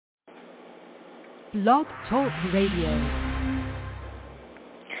Blog Talk Radio.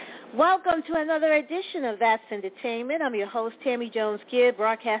 Welcome to another edition of That's Entertainment. I'm your host, Tammy Jones-Gibb,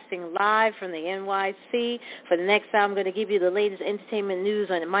 broadcasting live from the NYC. For the next hour, I'm going to give you the latest entertainment news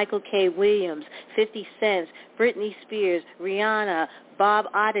on Michael K. Williams, 50 Cent, Britney Spears, Rihanna, Bob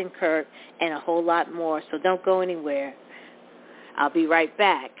Odenkirk, and a whole lot more. So don't go anywhere. I'll be right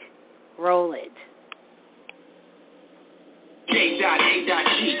back. Roll it. K.A.G,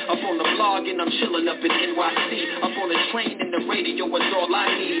 up on the blog and I'm chilling up in NYC. Up on the train and the radio is all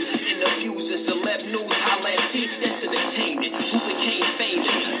I need. Interviews and celeb news, holla at T. That's entertainment. Who became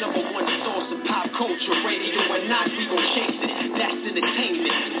famous? Number one source of pop culture, radio or not, we gon' chase it. That's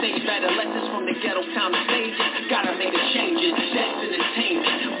entertainment. Save adolescents from the ghetto town stages. Gotta make a change it. That's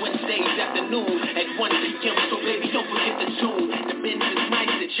entertainment. Wednesdays afternoon at 1 p.m. So baby, don't forget the tune. The Benz is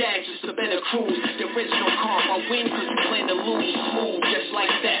nice, the Jags just a better cruise. There is no karma win cause we plan to lose. Smooth, just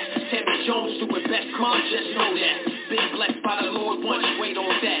like that. Tammy Jones do it best, come on, just know that. Been blessed by the Lord once, wait on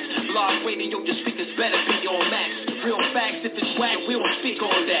that. Blog radio, your speakers better be on max. Real facts, if it's whack, we don't speak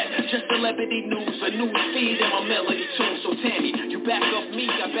on that. Just celebrity news, a news feed, and my melody tune. So Tammy, you back up me,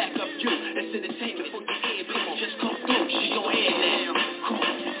 I back up you. That's entertainment for your ear, baby, just come through. She gon' air now, come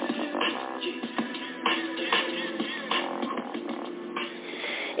on.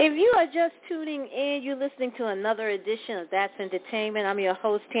 If you are just tuning in, you're listening to another edition of That's Entertainment. I'm your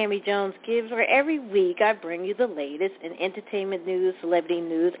host, Tammy Jones-Gibbs, where every week I bring you the latest in entertainment news, celebrity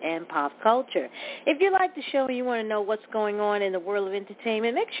news, and pop culture. If you like the show and you want to know what's going on in the world of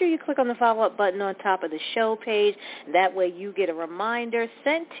entertainment, make sure you click on the follow-up button on top of the show page. That way you get a reminder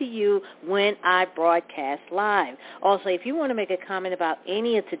sent to you when I broadcast live. Also, if you want to make a comment about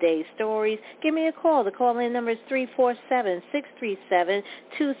any of today's stories, give me a call. The call-in number is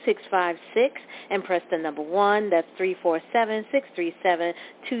 347-637-2656 and press the number 1. That's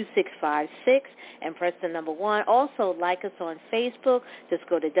 347-637-2656 and press the number 1. Also, like us on Facebook. Just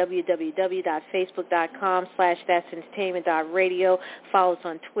go to www.facebook.com/that'sentertainment.radio. Follow us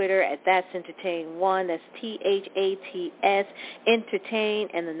on Twitter at that'sentertain1. That's THATS Entertain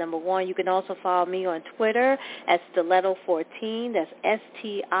and the number 1. You can also follow me on Twitter at Stiletto14. That's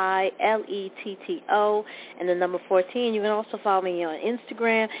STILETTO and the number 14. You can also follow me on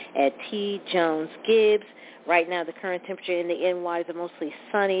Instagram at T Jones Gibbs. Right now, the current temperature in the NY is mostly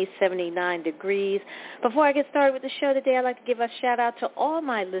sunny, 79 degrees. Before I get started with the show today, I'd like to give a shout-out to all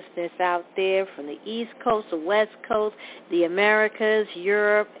my listeners out there from the East Coast, the West Coast, the Americas,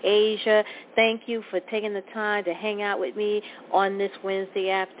 Europe, Asia. Thank you for taking the time to hang out with me on this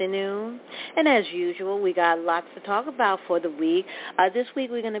Wednesday afternoon. And as usual, we got lots to talk about for the week. This week,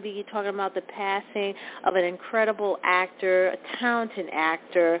 we're going to be talking about the passing of an incredible actor, a talented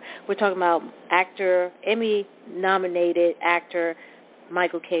actor. We're talking about actor, Emmy-nominated actor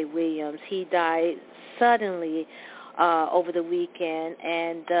Michael K. Williams. He died suddenly over the weekend,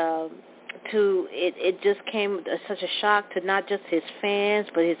 and it just came as such a shock to not just his fans,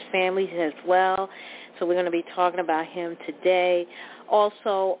 but his family as well. So we're going to be talking about him today.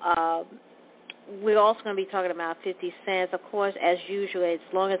 Also, we're also going to be talking about 50 Cent. Of course, as usual, as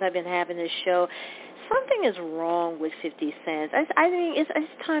long as I've been having this show, something is wrong with 50 Cent. I think it's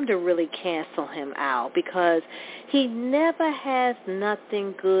time to really cancel him out because he never has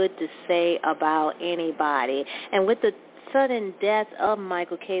nothing good to say about anybody. And with the sudden death of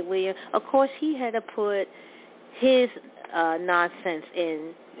Michael K. Williams, of course, he had to put his nonsense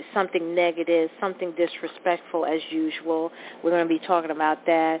in something negative, something disrespectful as usual. We're going to be talking about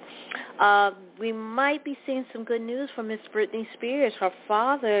that. We might be seeing some good news from Miss Britney Spears. Her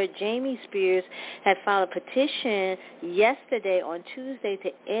father, Jamie Spears, had filed a petition yesterday on Tuesday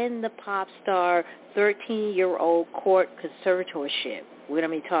to end the pop star 13-year-old court conservatorship. We're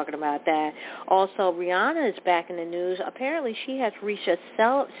going to be talking about that. Also, Rihanna is back in the news. Apparently, she has reached a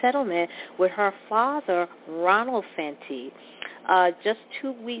settlement with her father, Ronald Fenty. Just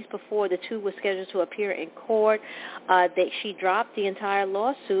 2 weeks before the two were scheduled to appear in court, she dropped the entire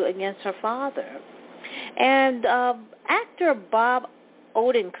lawsuit against her father. And actor Bob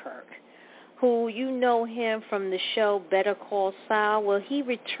Odenkirk, who you know him from the show Better Call Saul, well, he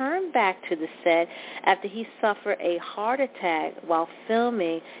returned back to the set after he suffered a heart attack while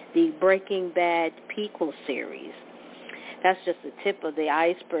filming the Breaking Bad prequel series. That's just the tip of the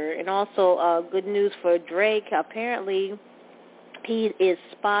iceberg. And also good news for Drake. Apparently, he is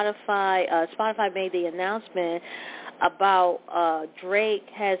Spotify. Spotify made the announcement about Drake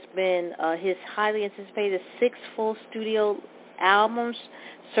has been his highly anticipated 6 full studio albums.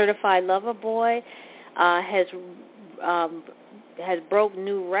 Certified Lover Boy has has broke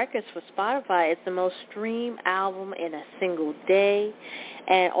new records for Spotify. It's the most streamed album in a single day.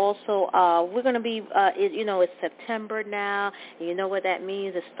 And also, we're going to be, it's September now. And you know what that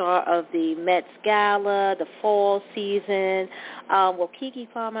means, the start of the Mets Gala, the fall season. Keke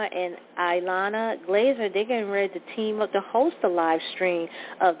Palmer and Ilana Glazer, they're getting ready to team up to host a live stream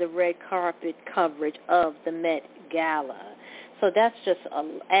of the red carpet coverage of the Met Gala. So that's just,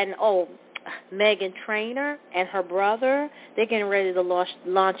 Meghan Trainor and her brother, they're getting ready to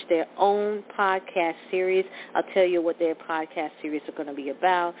launch their own podcast series. I'll tell you what their podcast series are going to be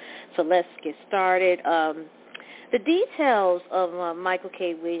about. So let's get started. The details of Michael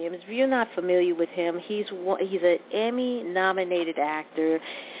K. Williams, if you're not familiar with him, he's an Emmy-nominated actor.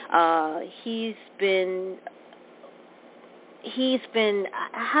 He's been,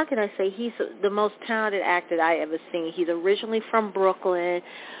 how can I say, he's the most talented actor that I ever seen. He's originally from Brooklyn.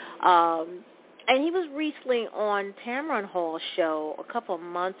 And he was recently on Tamron Hall's show a couple of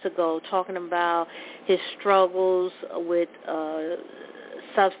months ago talking about his struggles with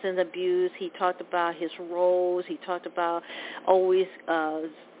substance abuse. He talked about his roles. He talked about always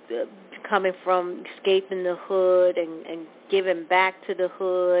coming from escaping the hood and giving back to the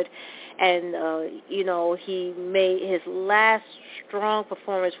hood. And, he made his last strong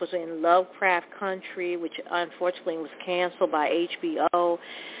performance was in Lovecraft Country, which unfortunately was canceled by HBO.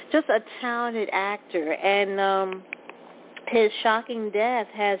 Just a talented actor. And his shocking death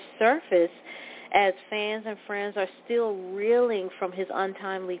has surfaced as fans and friends are still reeling from his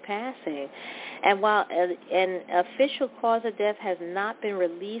untimely passing. And while an official cause of death has not been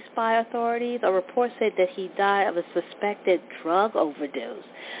released by authorities, a report said that he died of a suspected drug overdose.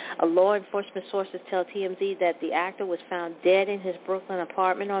 Law enforcement sources tell TMZ that the actor was found dead in his Brooklyn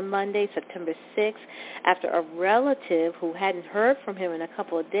apartment on Monday, September 6th, after a relative who hadn't heard from him in a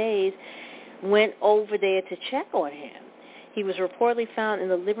couple of days went over there to check on him. He was reportedly found in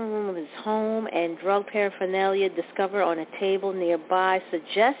the living room of his home and drug paraphernalia discovered on a table nearby,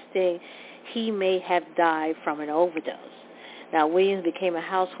 suggesting he may have died from an overdose. Now, Williams became a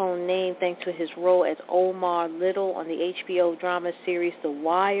household name thanks to his role as Omar Little on the HBO drama series The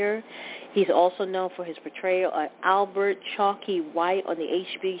Wire. He's also known for his portrayal of Albert Chalky White on the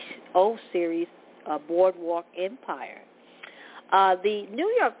HBO series Boardwalk Empire. The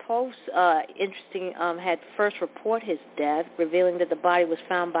New York Post, had first reported his death, revealing that the body was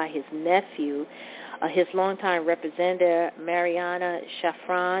found by his nephew. His longtime representative, Mariana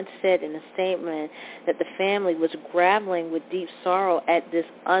Shafran, said in a statement that the family was grappling with deep sorrow at this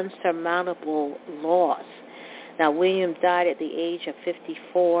unsurmountable loss. Now, Williams died at the age of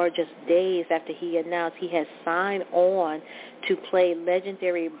 54, just days after he announced he had signed on to play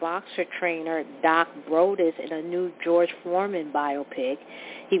legendary boxer trainer Doc Brodus in a new George Foreman biopic.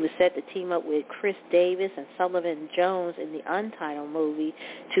 He was set to team up with Chris Davis and Sullivan Jones in the Untitled movie,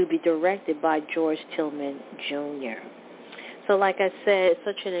 to be directed by George Tillman Jr. So like I said,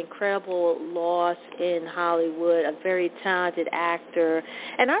 such an incredible loss in Hollywood, a very talented actor.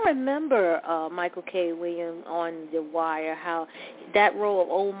 And I remember Michael K. Williams on The Wire, how that role of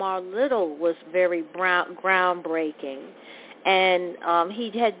Omar Little was very groundbreaking. And he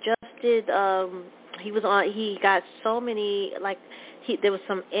had just did, he got so many, there was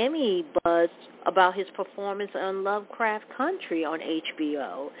some Emmy buzz about his performance on Lovecraft Country on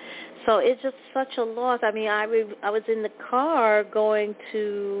HBO. So it's just such a loss. I mean, I was in the car going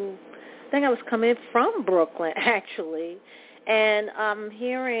to, I think I was coming from Brooklyn, actually, and I'm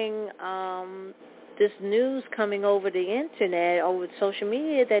hearing this news coming over the internet, over social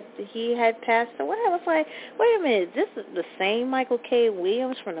media, that he had passed away. I was like, wait a minute, this is the same Michael K.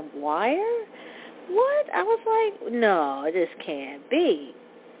 Williams from The Wire? What? I was like, no, this can't be.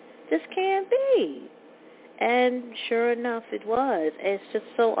 This can't be. And sure enough, it was. It's just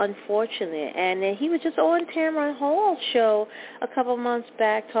so unfortunate. And he was just on Tamron Hall's show a couple months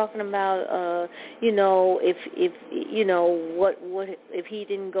back talking about, if he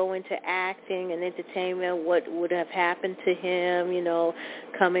didn't go into acting and entertainment, what would have happened to him,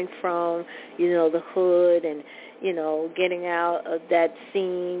 coming from, the hood and, getting out of that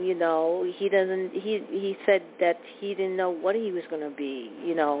scene, he said that he didn't know what he was going to be,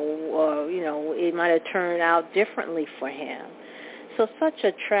 or, it might have turned out differently for him. So such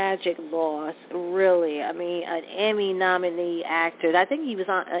a tragic loss, really. I mean, an Emmy nominee actor. I think he was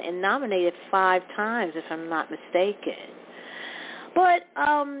nominated 5 times, if I'm not mistaken. But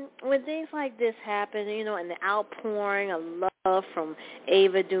when things like this happen, and the outpouring of love from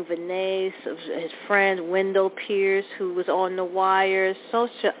Ava DuVernay, his friend Wendell Pierce, who was on The Wire, such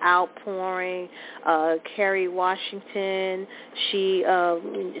an outpouring. Kerry Washington, she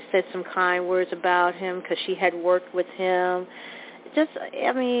said some kind words about him because she had worked with him.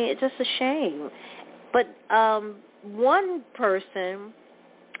 It's just a shame. But one person,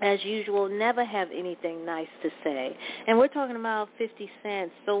 as usual, never have anything nice to say. And we're talking about 50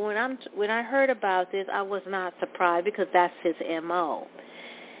 Cent. So when I heard about this, I was not surprised because that's his MO.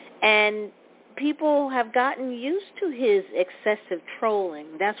 And people have gotten used to his excessive trolling.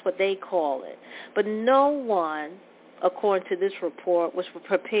 That's what they call it. But no one, according to this report, was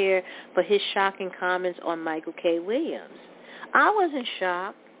prepared for his shocking comments on Michael K. Williams. I wasn't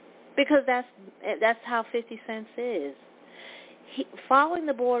shocked because that's how 50 Cent is. Following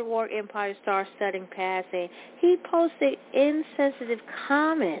the Boardwalk Empire star setting passing, he posted insensitive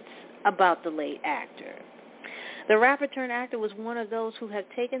comments about the late actor. The rapper-turned-actor was one of those who have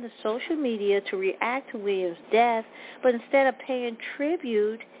taken to social media to react to Williams' death, but instead of paying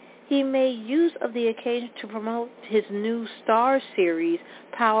tribute, he made use of the occasion to promote his new Star series,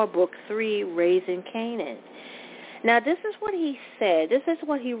 Power Book 3, Raising Kanan. Now, this is what he said. This is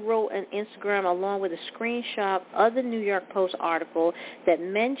what he wrote on Instagram along with a screenshot of the New York Post article that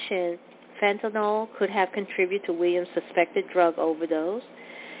mentioned fentanyl could have contributed to Williams' suspected drug overdose.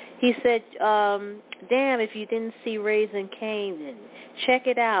 He said, damn, if you didn't see Raising Kanan, check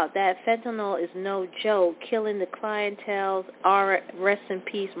it out. That fentanyl is no joke, killing the clientele. Rest in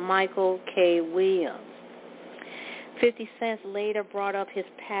peace, Michael K. Williams. 50 Cent later brought up his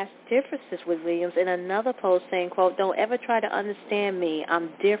past differences with Williams in another post saying, quote, don't ever try to understand me.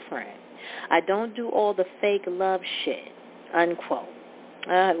 I'm different. I don't do all the fake love shit, unquote.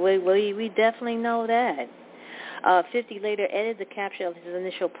 We definitely know that. 50 later edited the caption of his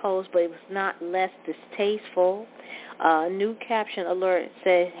initial post, but it was not less distasteful. New caption alert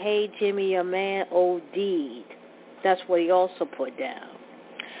said, hey, Jimmy, your man OD'd. That's what he also put down.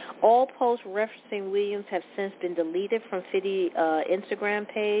 All posts referencing Williams have since been deleted from 50's Instagram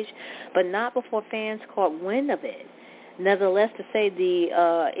page, but not before fans caught wind of it. Nevertheless, to say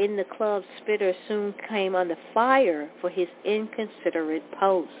the In the Club spitter soon came under fire for his inconsiderate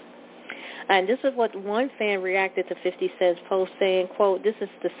post. And this is what one fan reacted to 50 Cent's post saying, quote, this is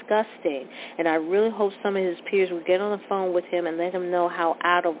disgusting, and I really hope some of his peers will get on the phone with him and let him know how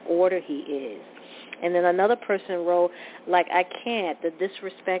out of order he is. And then another person wrote, like, I can't, the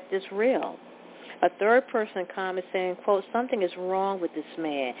disrespect is real. A third person commented saying, quote, something is wrong with this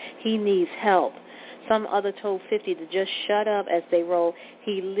man. He needs help. Some other told 50 to just shut up as they wrote,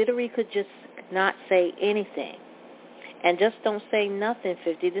 he literally could just not say anything. And just don't say nothing,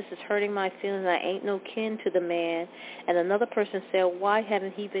 50. This is hurting my feelings. I ain't no kin to the man. And another person said, why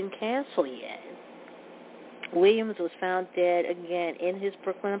haven't he been canceled yet? Williams was found dead again in his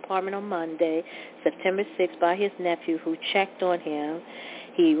Brooklyn apartment on Monday, September 6th, by his nephew who checked on him.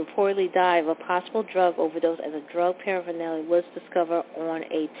 He reportedly died of a possible drug overdose as a drug paraphernalia was discovered on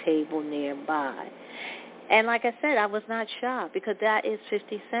a table nearby. And like I said, I was not shocked because that is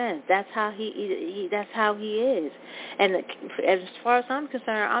 50 Cent. That's how he is. And as far as I'm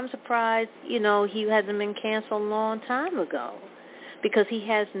concerned, I'm surprised, he hasn't been canceled a long time ago. Because he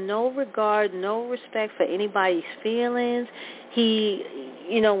has no regard, no respect for anybody's feelings. He,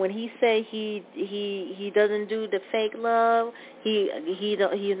 when he say he doesn't do the fake love, he's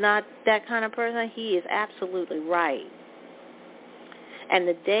not that kind of person. He is absolutely right. And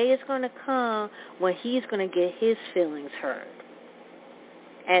the day is going to come when he's going to get his feelings hurt.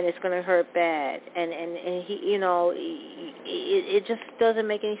 And it's going to hurt bad. And he, it just doesn't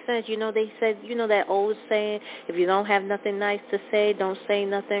make any sense. They said, that old saying, if you don't have nothing nice to say, don't say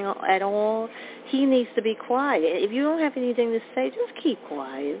nothing at all. He needs to be quiet. If you don't have anything to say, just keep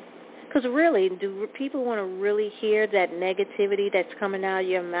quiet. Because really, do people want to really hear that negativity that's coming out of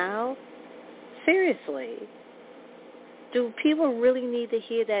your mouth? Seriously. Do people really need to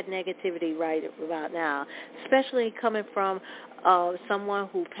hear that negativity right about now, especially coming from someone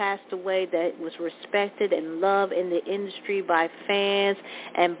who passed away that was respected and loved in the industry by fans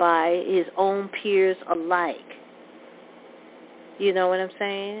and by his own peers alike? You know what I'm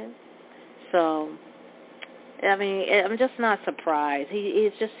saying? So, I'm just not surprised.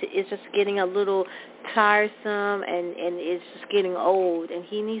 It's just getting a little tiresome and it's just getting old, and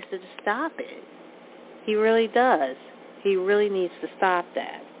he needs to just stop it. He really does. He really needs to stop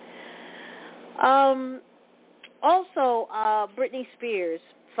that. Also, Britney Spears'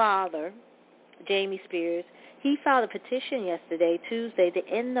 father, Jamie Spears, he filed a petition yesterday, Tuesday, to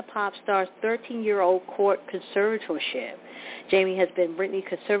end the pop star's 13-year-old court conservatorship. Jamie has been Britney's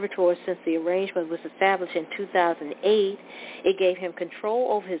conservator since the arrangement was established in 2008. It gave him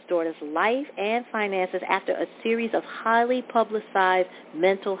control over his daughter's life and finances after a series of highly publicized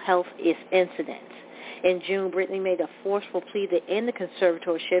mental health incidents. In June, Britney made a forceful plea to end the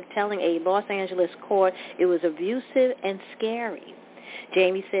conservatorship, telling a Los Angeles court it was abusive and scary.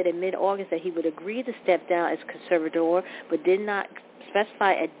 Jamie said in mid-August that he would agree to step down as conservator, but did not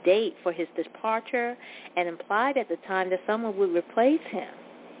specify a date for his departure and implied at the time that someone would replace him.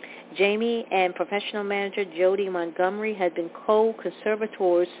 Jamie and professional manager Jody Montgomery had been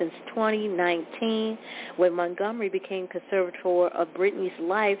co-conservators since 2019, when Montgomery became conservator of Britney's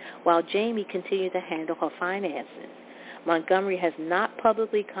life while Jamie continued to handle her finances. Montgomery has not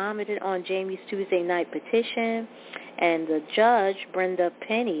publicly commented on Jamie's Tuesday night petition, and the judge, Brenda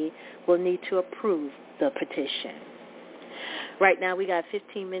Penny, will need to approve the petition. Right now, we got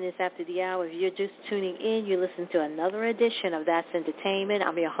 15 minutes after the hour. If you're just tuning in, you listen to another edition of That's Entertainment.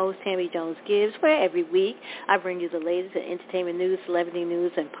 I'm your host, Tammy Jones-Gibbs, where every week I bring you the latest in entertainment news, celebrity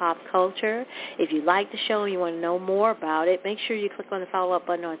news, and pop culture. If you like the show and you want to know more about it, make sure you click on the follow-up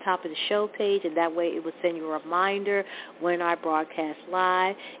button on top of the show page, and that way it will send you a reminder when I broadcast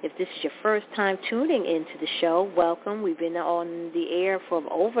live. If this is your first time tuning into the show, welcome. We've been on the air for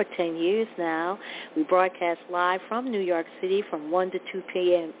over 10 years now. We broadcast live from New York City from 1 to 2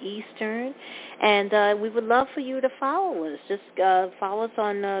 p.m. Eastern. And we would love for you to follow us. Just follow us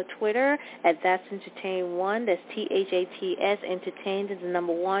on Twitter at That's Entertain1. That's THATS Entertained is the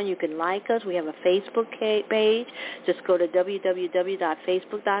number 1. You can like us. We have a Facebook page. Just go to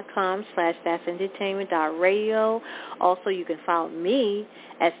www.facebook.com/that'sentertainment.radio. Also, you can follow me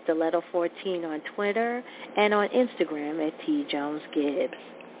at Stiletto14 on Twitter and on Instagram at TJonesGibbs.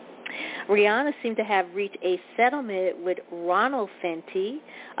 Rihanna seemed to have reached a settlement with Ronald Fenty.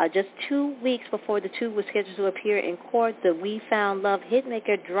 Just 2 weeks before the two were scheduled to appear in court, the We Found Love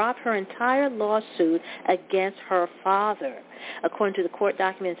hitmaker dropped her entire lawsuit against her father. According to the court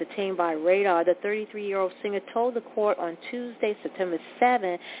documents obtained by Radar, the 33-year-old singer told the court on Tuesday, September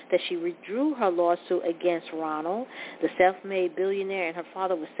 7, that she withdrew her lawsuit against Ronald. The self-made billionaire and her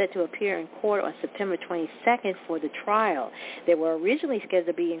father were set to appear in court on September 22nd for the trial. They were originally scheduled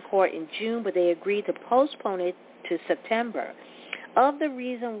to be in court in June, but they agreed to postpone it to September. Of the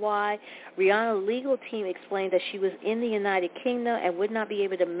reason why, Rihanna's legal team explained that she was in the United Kingdom and would not be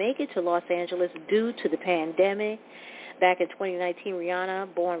able to make it to Los Angeles due to the pandemic. Back in 2019,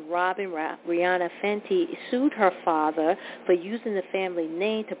 Rihanna, born Robin Rihanna Fenty, sued her father for using the family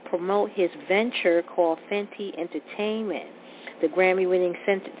name to promote his venture called Fenty Entertainment. The Grammy-winning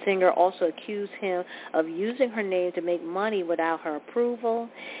singer also accused him of using her name to make money without her approval.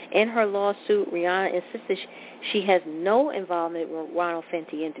 In her lawsuit, Rihanna insisted she has no involvement with Ronald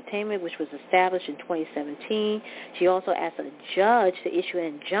Fenty Entertainment, which was established in 2017. She also asked a judge to issue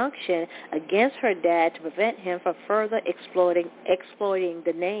an injunction against her dad to prevent him from further exploiting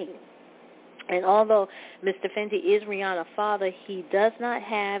the name. And although Mr. Fenty is Rihanna's father, he does not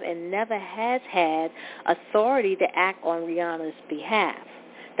have and never has had authority to act on Rihanna's behalf.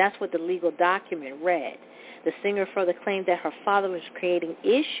 That's what the legal document read. The singer further claimed that her father was creating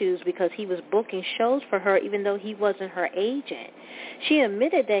issues because he was booking shows for her even though he wasn't her agent. She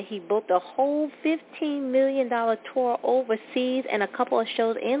admitted that he booked a whole $15 million tour overseas and a couple of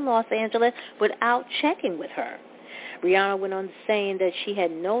shows in Los Angeles without checking with her. Rihanna went on saying that she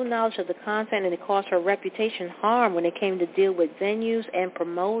had no knowledge of the content and it caused her reputation harm when it came to deal with venues and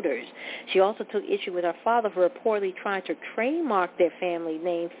promoters. She also took issue with her father for reportedly trying to trademark their family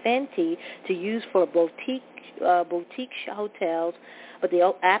name Fenty to use for boutique hotels, but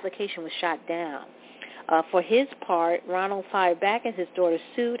the application was shot down. For his part, Ronald fired back at his daughter's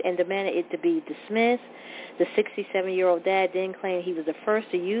suit and demanded it to be dismissed. The 67-year-old dad then claimed he was the first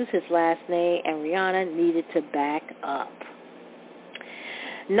to use his last name, and Rihanna needed to back up.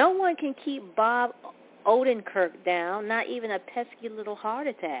 No one can keep Bob Odenkirk down, not even a pesky little heart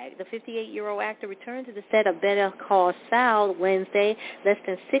attack. The 58-year-old actor returned to the set of Better Call Saul Wednesday, less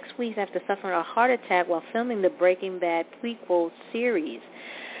than 6 weeks after suffering a heart attack while filming the Breaking Bad prequel series.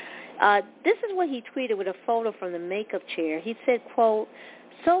 This is what he tweeted with a photo from the makeup chair. He said, quote,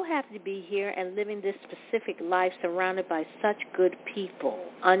 "So happy to be here and living this specific life surrounded by such good people,"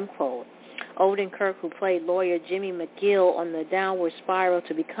 unquote. Odenkirk, who played lawyer Jimmy McGill on the downward spiral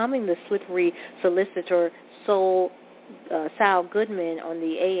to becoming the slippery solicitor Saul Goodman on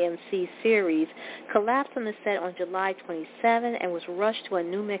the AMC series, collapsed on the set on July 27 and was rushed to a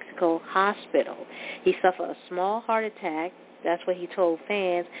New Mexico hospital. He suffered a small heart attack. That's what he told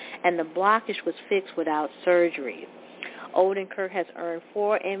fans, and the blockage was fixed without surgery. Odenkirk has earned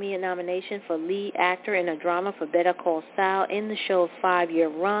 4 Emmy nominations for lead actor in a drama for Better Call Saul in the show's 5-year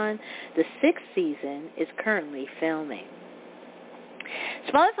run. The 6th season is currently filming.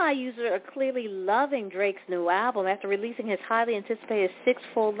 Spotify users are clearly loving Drake's new album. After releasing his highly anticipated 6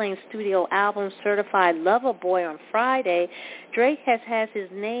 full-length studio album, Certified Lover Boy, on Friday, Drake has his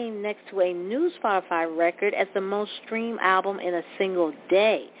name next to a new Spotify record as the most streamed album in a single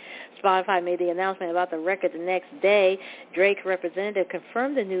day. Spotify made the announcement about the record the next day. Drake's representative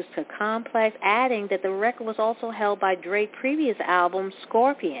confirmed the news to Complex, adding that the record was also held by Drake's previous album,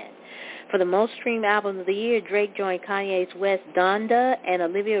 Scorpion. For the most streamed album of the year, Drake joined Kanye's West Donda and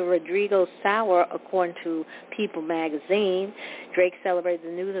Olivia Rodrigo's Sour, according to People magazine. Drake celebrated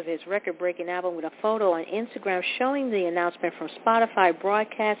the news of his record-breaking album with a photo on Instagram showing the announcement from Spotify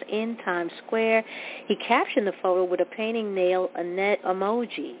broadcast in Times Square. He captioned the photo with a painting nail Annette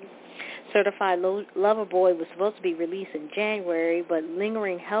emoji. Certified Lover Boy was supposed to be released in January, but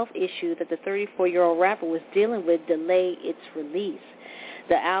lingering health issues that the 34-year-old rapper was dealing with delayed its release.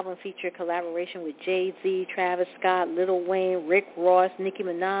 The album featured collaboration with Jay-Z, Travis Scott, Lil Wayne, Rick Ross, Nicki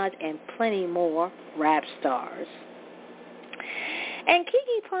Minaj, and plenty more rap stars. And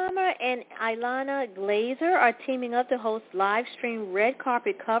Keke Palmer and Ilana Glazer are teaming up to host live-stream red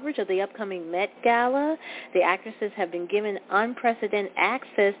carpet coverage of the upcoming Met Gala. The actresses have been given unprecedented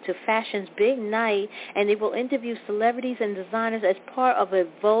access to fashion's big night, and they will interview celebrities and designers as part of a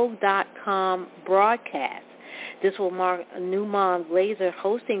Vogue.com broadcast. This will mark a new mom Glazer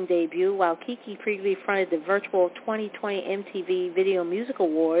hosting debut, while Keke previously fronted the virtual 2020 MTV Video Music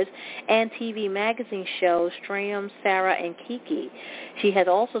Awards and TV magazine shows Stram, Sarah, and Keke. She has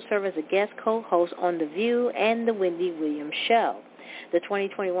also served as a guest co-host on The View and The Wendy Williams Show. The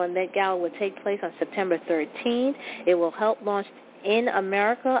 2021 Met Gala will take place on September 13th. It will help launch In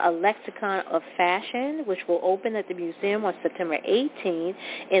America, a lexicon of fashion, which will open at the museum on September 18th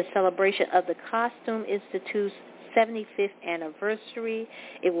in celebration of the Costume Institute's 75th anniversary.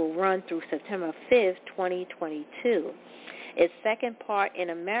 It will run through September 5th, 2022. Its second part, In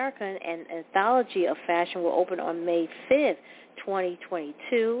America, an anthology of fashion, will open on May 5th,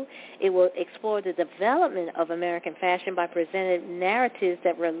 2022. It will explore the development of American fashion by presenting narratives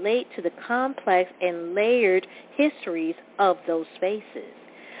that relate to the complex and layered histories of those spaces.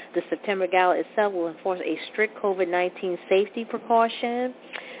 The September Gala itself will enforce a strict COVID-19 safety precaution.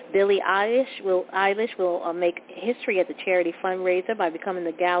 Billie Eilish will make history at the charity fundraiser by becoming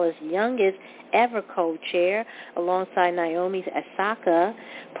the Gala's youngest ever co-chair, alongside Naomi Osaka,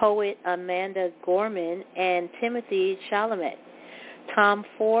 poet Amanda Gorman, and Timothy Chalamet. Tom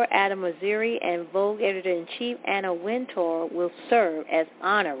Ford, Adam Mazzari, and Vogue editor-in-chief Anna Wintour will serve as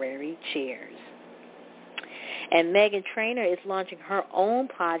honorary chairs. And Meghan Trainor is launching her own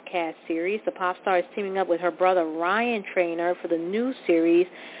podcast series. The pop star is teaming up with her brother Ryan Trainor for the new series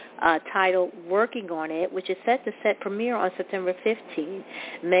titled Working on It, which is set to premiere on September 15th.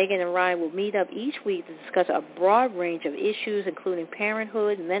 Meghan and Ryan will meet up each week to discuss a broad range of issues, including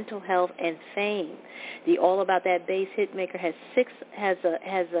parenthood, mental health, and fame. The All About That Bass hitmaker has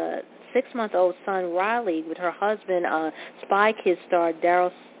a 6-month-old son, Riley, with her husband, Spy Kids star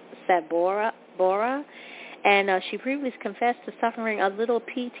Daryl Sabora. And she previously confessed to suffering a little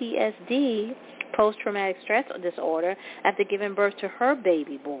PTSD, post-traumatic stress disorder, after giving birth to her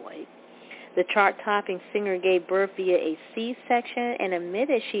baby boy. The chart-topping singer gave birth via a C-section and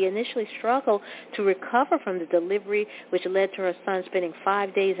admitted she initially struggled to recover from the delivery, which led to her son spending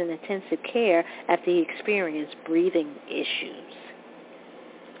 5 days in intensive care after he experienced breathing issues.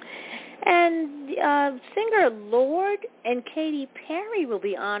 And singer Lorde and Katy Perry will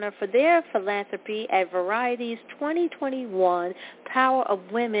be honored for their philanthropy at Variety's 2021 Power of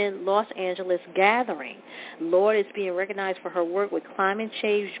Women Los Angeles gathering. Lorde is being recognized for her work with climate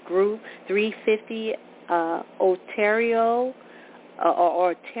change group 350 Ontario,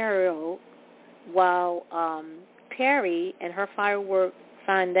 while Perry and her Firework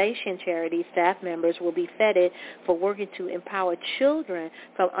Foundation charity staff members will be feted for working to empower children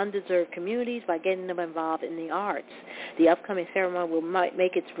from underserved communities by getting them involved in the arts. The upcoming ceremony will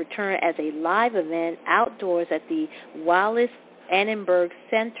make its return as a live event outdoors at the Wallace Annenberg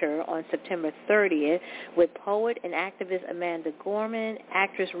Center on September 30th, with poet and activist Amanda Gorman,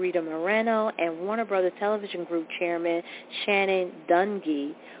 actress Rita Moreno, and Warner Brothers Television Group chairman Shannon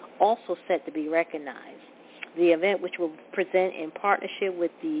Dungy also set to be recognized. The event, which will present in partnership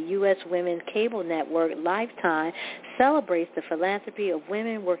with the U.S. Women's Cable Network Lifetime, celebrates the philanthropy of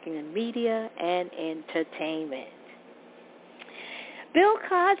women working in media and entertainment. Bill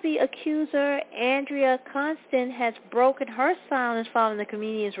Cosby accuser Andrea Constand has broken her silence following the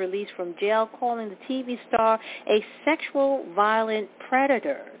comedian's release from jail, calling the TV star a sexual violent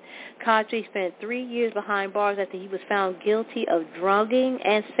predator. Cosby spent 3 years behind bars after he was found guilty of drugging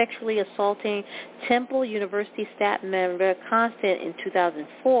and sexually assaulting Temple University staff member Constand in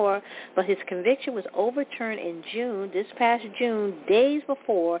 2004, but his conviction was overturned in this past June, days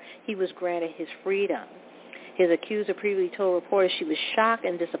before he was granted his freedom. His accuser previously told reporters she was shocked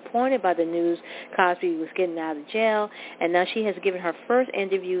and disappointed by the news Cosby was getting out of jail, and now she has given her first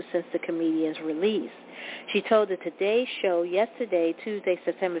interview since the comedian's release. She told the Today Show yesterday, Tuesday,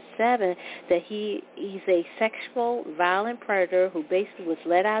 September 7th, that he's a sexual violent predator who basically was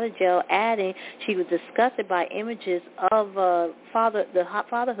let out of jail, adding she was disgusted by images of the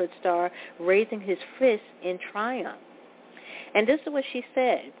fatherhood star raising his fist in triumph. And this is what she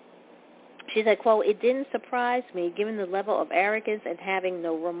said. She said, quote, "It didn't surprise me given the level of arrogance and having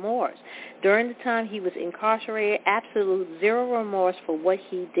no remorse. During the time he was incarcerated, absolute zero remorse for what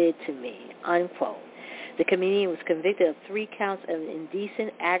he did to me," unquote. The comedian was convicted of 3 counts of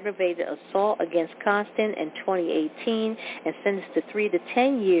indecent aggravated assault against Constand in 2018 and sentenced to 3 to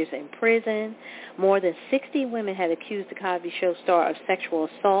 10 years in prison. More than 60 women had accused the Cosby Show star of sexual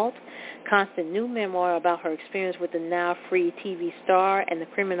assault. Constand's new memoir about her experience with the now free TV star and the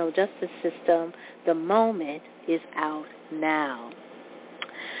criminal justice system, The Moment, is out now.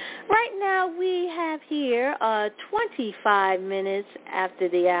 Right now we have here 25 minutes after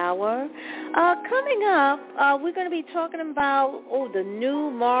the hour. Coming up, we're going to be talking about the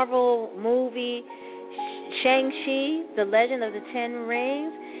new Marvel movie, Shang-Chi, The Legend of the Ten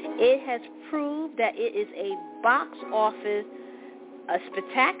Rings. It has proved that it is a box office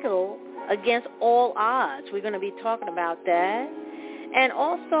spectacle against all odds. We're going to be talking about that. And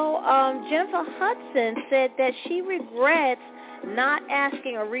also, Jennifer Hudson said that she regrets not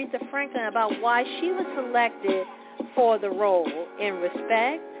asking Aretha Franklin about why she was selected for the role in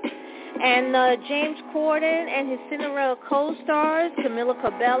Respect. And James Corden and his Cinderella co-stars, Camila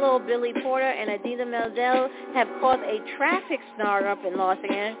Cabello, Billy Porter, and Idina Menzel, have caused a traffic snarl up in Los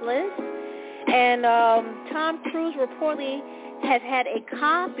Angeles. And Tom Cruise reportedly has had a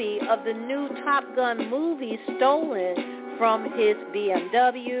copy of the new Top Gun movie stolen from his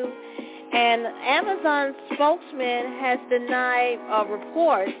BMW. And Amazon spokesman has denied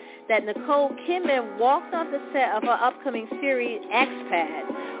reports that Nicole Kidman walked off the set of her upcoming series,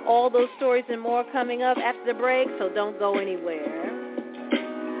 Expat. All those stories and more coming up after the break, so don't go anywhere.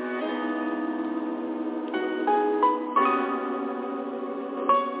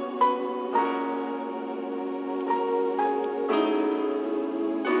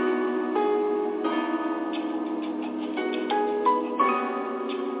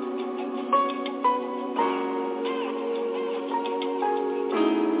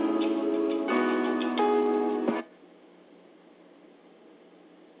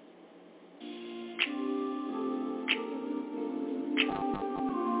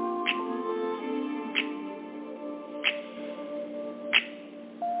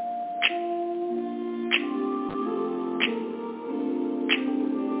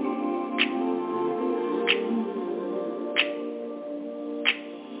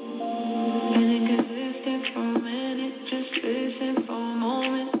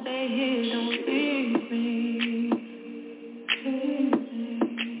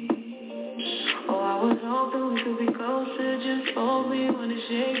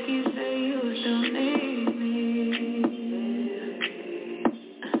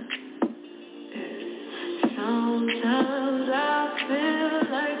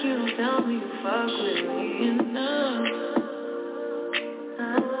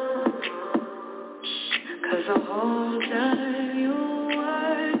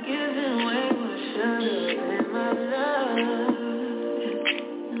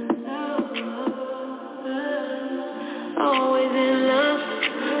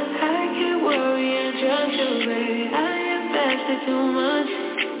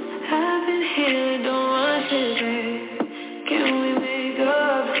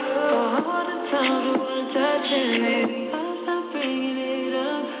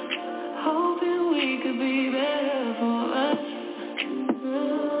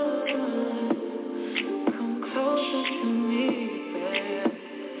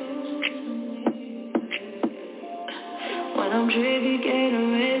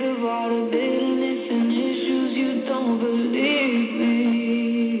 Gatorade of all the bitterness and issues, you don't believe me.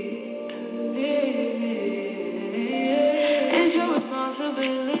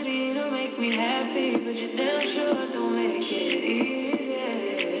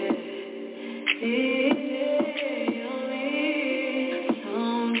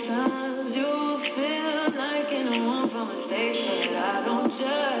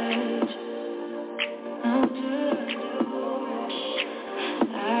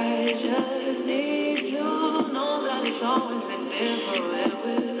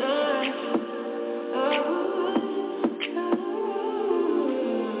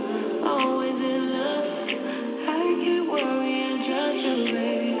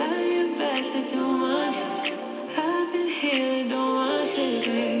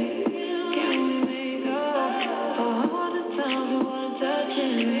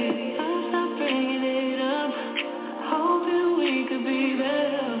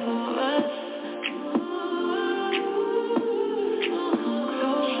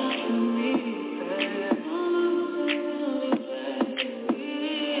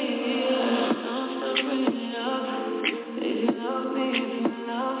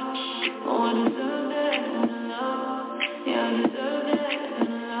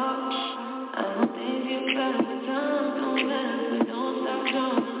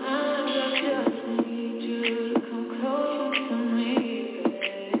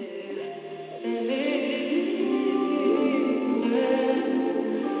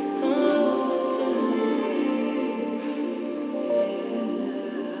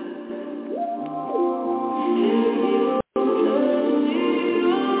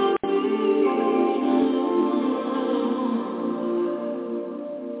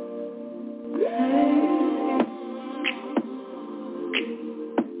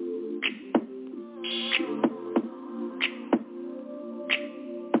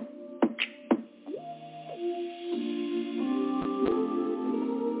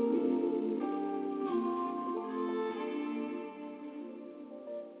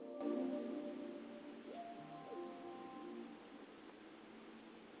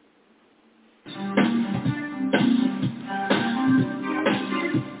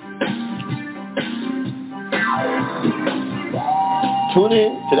 Tune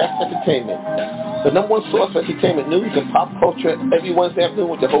in to That's Entertainment, the number one source for entertainment news and pop culture every Wednesday afternoon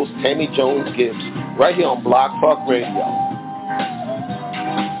with the host Tammy Jones Gibbs, right here on Blog Talk Radio.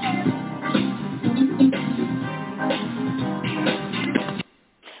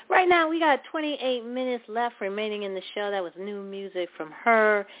 Right now, we got 28 minutes left remaining in the show. That was new music from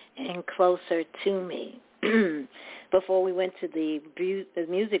her and Closer to Me. Before we went to the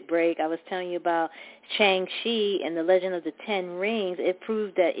music break, I was telling you about Shang-Chi and the Legend of the Ten Rings. It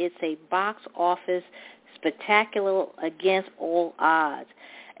proved that it's a box office spectacular against all odds.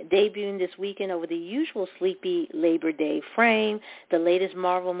 Debuting this weekend over the usual sleepy Labor Day frame, the latest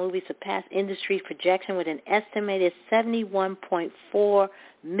Marvel movie surpassed industry's projection with an estimated $71.4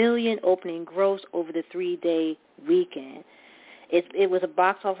 million opening gross over the 3-day weekend. It was a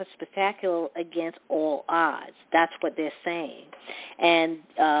box office spectacular against all odds. That's what they're saying. And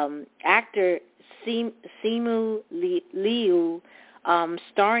actor Simu Liu,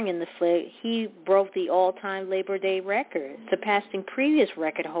 starring in the flick, he broke the all-time Labor Day record, surpassing previous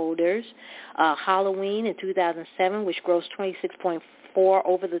record holders, Halloween in 2007, which grossed 26.4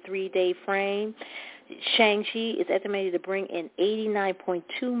 over the 3-day frame. Shang-Chi is estimated to bring in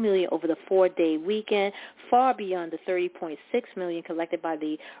 $89.2 million over the 4-day weekend, far beyond the $30.6 million collected by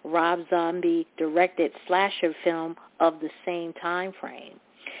the Rob Zombie-directed slasher film of the same time frame.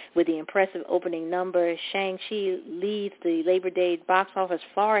 With the impressive opening number, Shang-Chi leads the Labor Day box office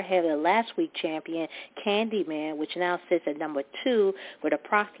far ahead of last week's champion, Candyman, which now sits at number 2 with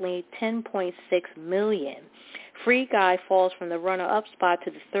approximately $10.6 million. Free Guy falls from the runner-up spot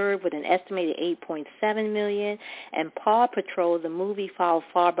to the third with an estimated $8.7 million, and Paw Patrol, the movie, followed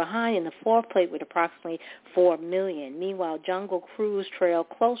far behind in the fourth place with approximately $4 million. Meanwhile, Jungle Cruise trailed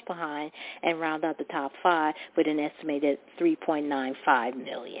close behind and rounded out the top 5 with an estimated $3.95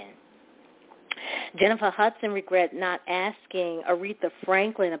 million. Jennifer Hudson regrets not asking Aretha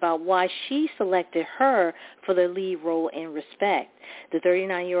Franklin about why she selected her for the lead role in Respect. The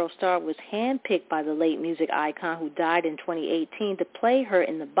 39-year-old star was handpicked by the late music icon who died in 2018 to play her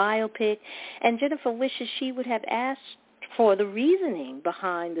in the biopic, and Jennifer wishes she would have asked for the reasoning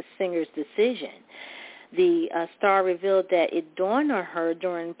behind the singer's decision. The star revealed that it dawned on her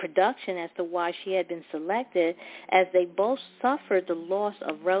during production as to why she had been selected, as they both suffered the loss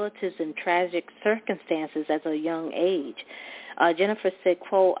of relatives in tragic circumstances at a young age. Jennifer said,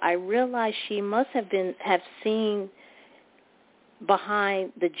 quote, "I realized she must have seen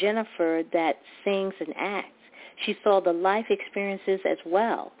behind the Jennifer that sings and acts. She saw the life experiences as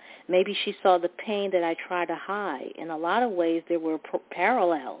well. Maybe she saw the pain that I try to hide. In a lot of ways, there were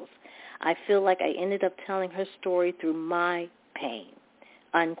parallels. I feel like I ended up telling her story through my pain,"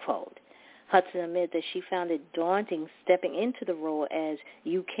 unquote. Hudson admitted that she found it daunting stepping into the role, as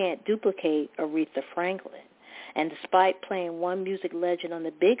you can't duplicate Aretha Franklin. And despite playing one music legend on the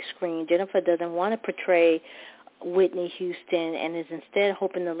big screen, Jennifer doesn't want to portray Whitney Houston and is instead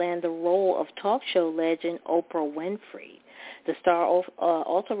hoping to land the role of talk show legend Oprah Winfrey. The star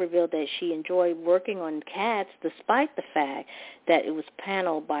also revealed that she enjoyed working on Cats despite the fact that it was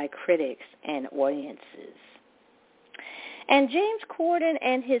paneled by critics and audiences. And James Corden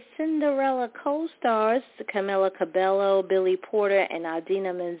and his Cinderella co-stars, Camila Cabello, Billy Porter, and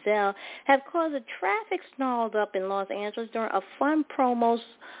Idina Menzel, have caused a traffic snarled up in Los Angeles during a fun promo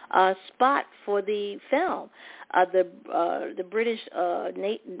spot for the film. The British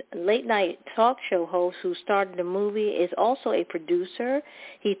late-night talk show host who starred in the movie is also a producer.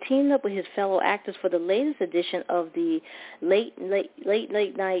 He teamed up with his fellow actors for the latest edition of the late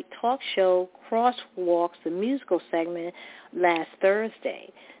night talk show Crosswalks, the musical segment, last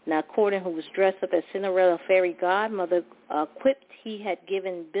Thursday. Now, Corden, who was dressed up as Cinderella fairy godmother, quipped he had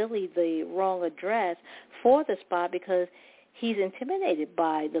given Billy the wrong address for the spot because he's intimidated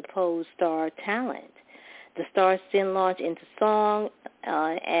by the Pose star talent. The stars then launched into song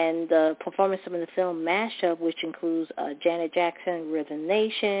and the performance of the film Mashup, which includes Janet Jackson, Rhythm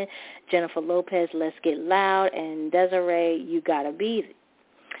Nation, Jennifer Lopez, Let's Get Loud, and Desiree, You Gotta Beat It.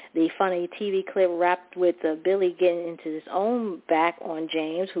 The funny TV clip wrapped with Billy getting into his own back on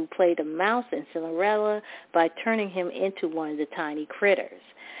James, who played a mouse in Cinderella, by turning him into one of the tiny critters.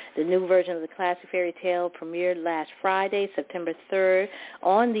 The new version of the classic fairy tale premiered last Friday, September 3rd,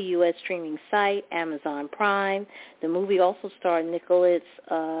 on the U.S. streaming site Amazon Prime. The movie also starred Nicholas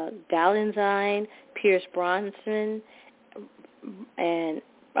Galenzine, Pierce Brosnan, and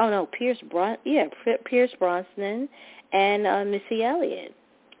Pierce Brosnan and Missy Elliott,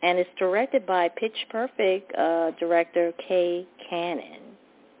 and it's directed by Pitch Perfect director Kay Cannon.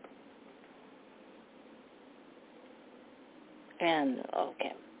 And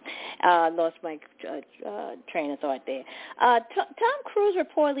okay. Lost my train of thought there. Tom Cruise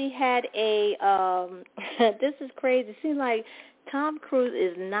reportedly had a, this is crazy. It seems like Tom Cruise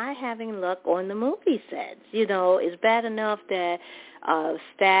is not having luck on the movie sets. You know, it's bad enough that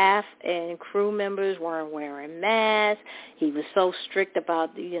staff and crew members weren't wearing masks. He was so strict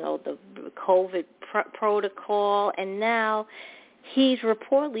about, the COVID protocol. And now he's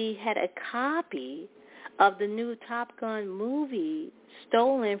reportedly had a copy of the new Top Gun movie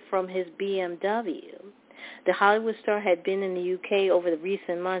stolen from his BMW. The Hollywood star had been in the UK over the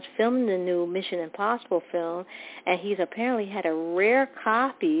recent months filming the new Mission Impossible film, and he's apparently had a rare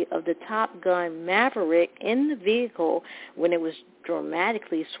copy of the Top Gun Maverick in the vehicle when it was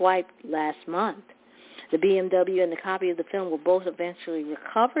dramatically swiped last month. The BMW and the copy of the film were both eventually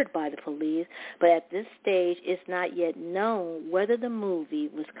recovered by the police, but at this stage it's not yet known whether the movie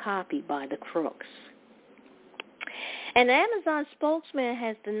was copied by the crooks. An Amazon spokesman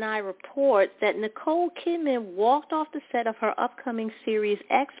has denied reports that Nicole Kidman walked off the set of her upcoming series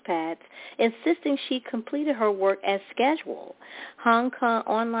Expats, insisting she completed her work as scheduled. Hong Kong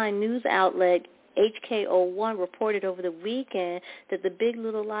online news outlet HKO1 reported over the weekend that the Big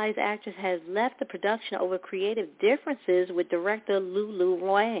Little Lies actress has left the production over creative differences with director Lulu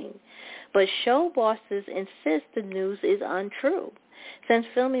Wang. But show bosses insist the news is untrue. Since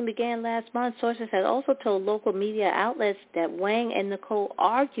filming began last month, sources have also told local media outlets that Wang and Nicole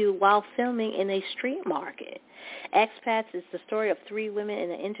argued while filming in a street market. Expats is the story of three women in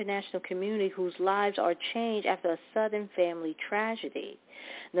the international community whose lives are changed after a sudden family tragedy.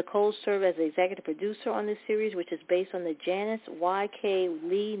 Nicole served as the executive producer on this series, which is based on the Janice Y.K.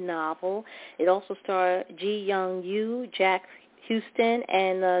 Lee novel. It also starred Ji Young Yoo, Jack Houston,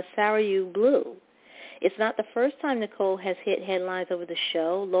 and Sarah Yu Blue. It's not the first time Nicole has hit headlines over the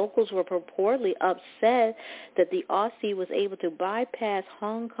show. Locals were purportedly upset that the Aussie was able to bypass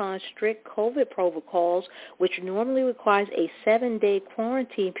Hong Kong's strict COVID protocols, which normally requires a 7-day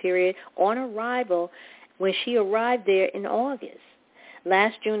quarantine period on arrival, when she arrived there in August.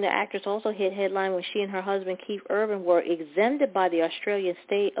 Last June, the actress also hit headline when she and her husband, Keith Urban, were exempted by the Australian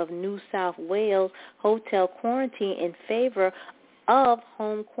state of New South Wales hotel quarantine in favor of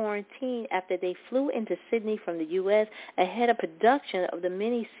home quarantine after they flew into Sydney from the U.S. ahead of production of the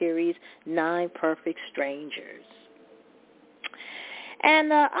miniseries 9 Perfect Strangers.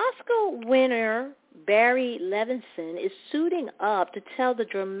 And Oscar winner Barry Levinson is suiting up to tell the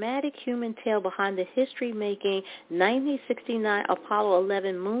dramatic human tale behind the history-making 1969 Apollo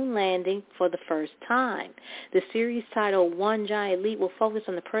 11 moon landing for the first time. The series titled One Giant Leap will focus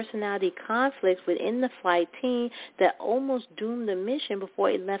on the personality conflicts within the flight team that almost doomed the mission before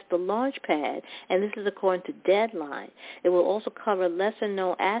it left the launch pad, and this is according to Deadline. It will also cover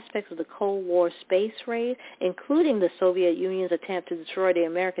lesser-known aspects of the Cold War space race, including the Soviet Union's attempt to destroy the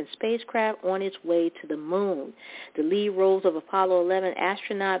American spacecraft on its way way to the moon. The lead roles of Apollo 11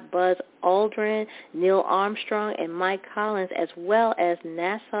 astronaut Buzz Aldrin, Neil Armstrong, and Mike Collins, as well as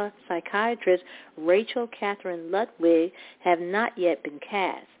NASA psychiatrist Rachel Catherine Ludwig, have not yet been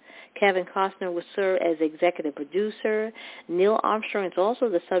cast. Kevin Costner will serve as executive producer. Neil Armstrong is also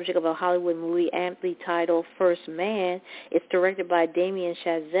the subject of a Hollywood movie aptly titled First Man. It's directed by Damien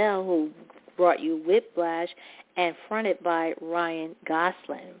Chazelle, who brought you Whiplash, and fronted by Ryan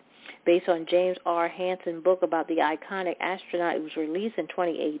Gosling. Based on James R. Hansen's book about the iconic astronaut, it was released in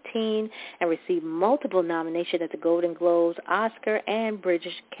 2018 and received multiple nominations at the Golden Globes, Oscar, and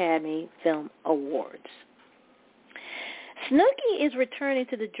British Academy Film Awards. Snooki is returning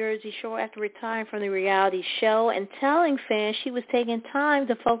to the Jersey Shore after retiring from the reality show and telling fans she was taking time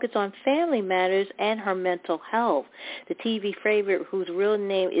to focus on family matters and her mental health. The TV favorite, whose real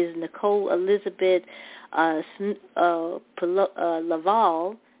name is Nicole Elizabeth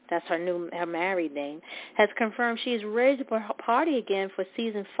Laval, that's her married name, has confirmed she is ready to party again for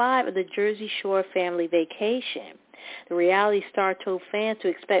Season 5 of the Jersey Shore Family Vacation. The reality star told fans to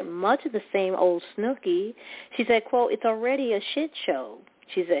expect much of the same old Snooki. She said, quote, "It's already a shit show,"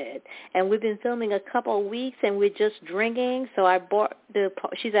 she said, "and we've been filming a couple of weeks and we're just drinking, so I brought the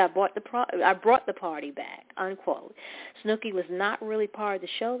party back," unquote. Snooki was not really part of the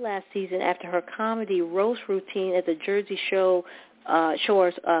show last season after her comedy roast routine at the Jersey Shore's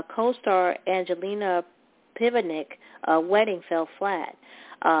co-star Angelina Pivanik's wedding fell flat.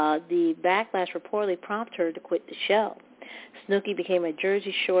 The backlash reportedly prompted her to quit the show. Snooki became a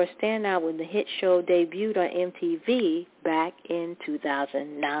Jersey Shore standout when the hit show debuted on MTV back in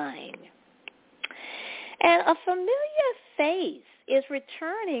 2009. And a familiar face is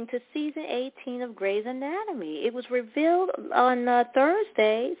returning to Season 18 of Grey's Anatomy. It was revealed on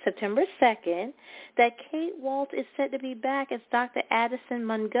Thursday, September 2nd, that Kate Walsh is set to be back as Dr. Addison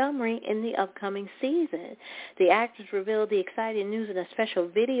Montgomery in the upcoming season. The actress revealed the exciting news in a special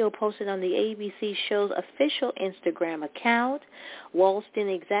video posted on the ABC show's official Instagram account. Walsh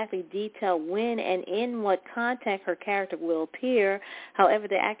didn't exactly detail when and in what context her character will appear. However,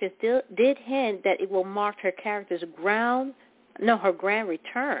 the actress did hint that it will mark her character's grand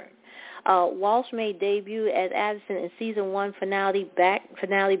return. Walsh made debut as Addison in Season 1 finale back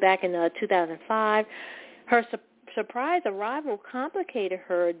in 2005. Her surprise arrival complicated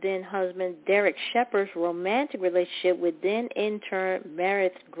her then-husband Derek Shepard's romantic relationship with then-intern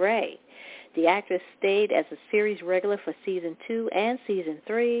Meredith Grey. The actress stayed as a series regular for Season 2 and Season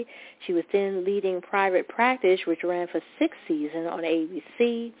 3. She was then leading Private Practice, which ran for 6 seasons on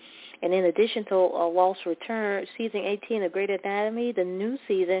ABC. And in addition to Walsh's return, Season 18 of Grey's Anatomy, the new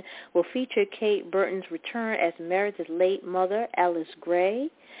season, will feature Kate Burton's return as Meredith's late mother, Alice Grey.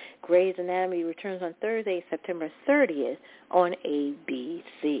 Grey's Anatomy returns on Thursday, September 30th on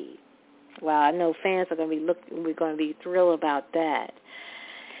ABC. Wow, I know fans are going to be thrilled about that.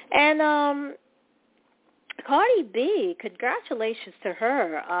 And Cardi B, congratulations to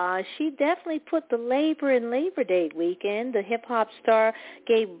her. She definitely put the labor in Labor Day weekend. The hip-hop star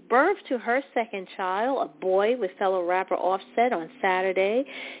gave birth to her second child, a boy, with fellow rapper Offset on Saturday.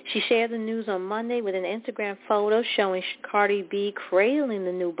 She shared the news on Monday with an Instagram photo showing Cardi B cradling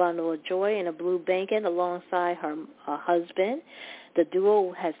the new bundle of joy in a blue blanket alongside her husband. The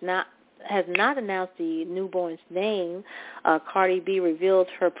duo has not announced the newborn's name. Cardi B revealed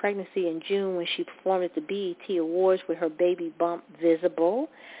her pregnancy in June when she performed at the BET Awards with her baby bump visible.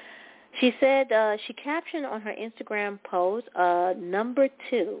 She said she captioned on her Instagram post, number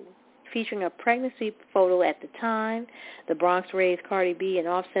 2, featuring a pregnancy photo at the time. The Bronx-raised Cardi B and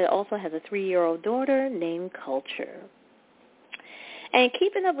Offset also has a 3-year-old daughter named Culture. And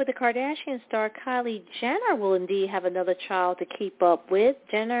keeping up with the Kardashian star, Kylie Jenner will indeed have another child to keep up with.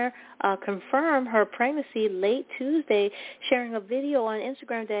 Jenner confirmed her pregnancy late Tuesday, sharing a video on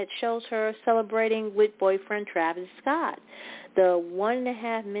Instagram that shows her celebrating with boyfriend Travis Scott. The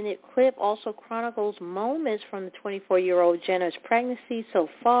 1.5-minute clip also chronicles moments from the 24-year-old Jenner's pregnancy so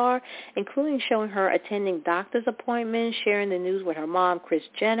far, including showing her attending doctor's appointments, sharing the news with her mom, Kris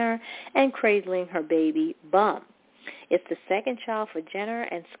Jenner, and cradling her baby bump. It's the second child for Jenner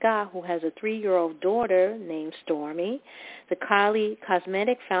and Scott, who has a 3-year-old daughter named Stormy. The Kylie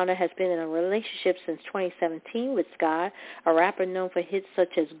Cosmetic founder has been in a relationship since 2017 with Scott, a rapper known for hits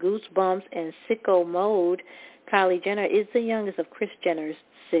such as Goosebumps and Sicko Mode. Kylie Jenner is the youngest of Kris Jenner's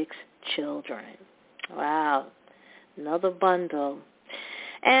 6 children. Wow, another bundle.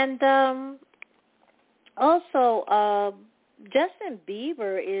 And also, Justin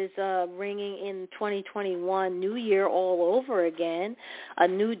Bieber is ringing in 2021 New Year all over again. A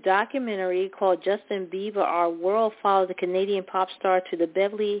new documentary called Justin Bieber, Our World follows the Canadian pop star to the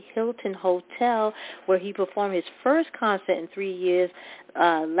Beverly Hilton Hotel, where he performed his first concert in 3 years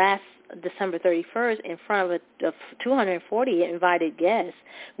last December 31st in front of 240 invited guests,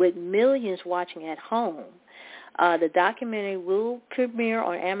 with millions watching at home. The documentary will premiere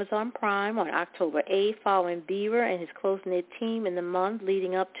on Amazon Prime on October 8th, following Bieber and his close-knit team in the month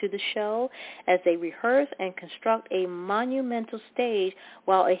leading up to the show as they rehearse and construct a monumental stage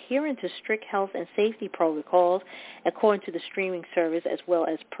while adhering to strict health and safety protocols, according to the streaming service, as well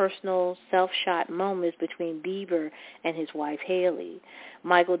as personal self-shot moments between Bieber and his wife, Haley.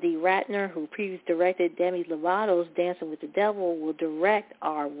 Michael D. Ratner, who previously directed Demi Lovato's Dancing with the Devil, will direct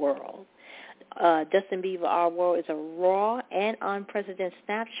Our World. Justin Bieber, Our World is a raw and unprecedented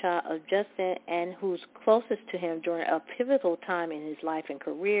snapshot of Justin and who's closest to him during a pivotal time in his life and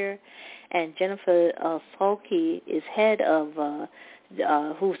career. And Jennifer Solke is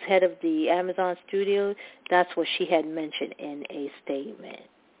who's head of the Amazon studio. That's what she had mentioned in a statement.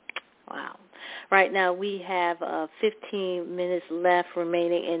 Wow. Right now we have 15 minutes left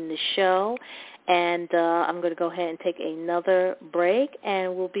remaining in the show. And I'm going to go ahead and take another break,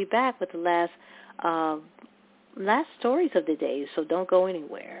 and we'll be back with the last stories of the day, so don't go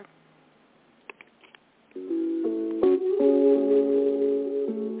anywhere.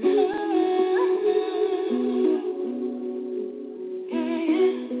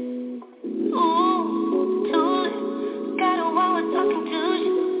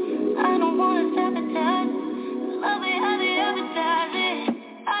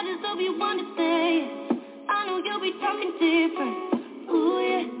 Talking different, ooh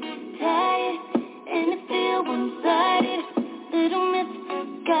yeah, tired, and I feel one-sided, little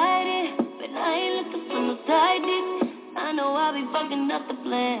misguided, but I ain't looking for no side dick. I know I'll be fucking up the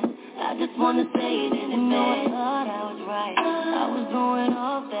plan. I just wanna say it in advance. I thought I was right. I was going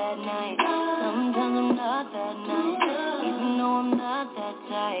off that night. Sometimes I'm not that nice, even though I'm not that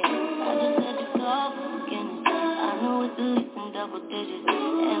tight. I just had to stop for the beginning. I know it's at least in double digits,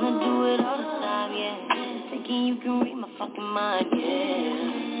 and I do it all the time, yeah. Thinking you can read my fucking mind,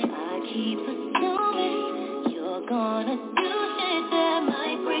 yeah. I keep assuming you're gonna do shit that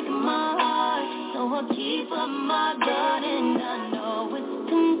might break my heart, so I'll keep up my guard, and I know it's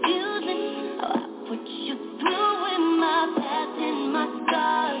confusing how I put you through with my past and my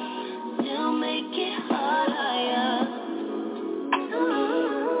scars, still make it harder, yeah.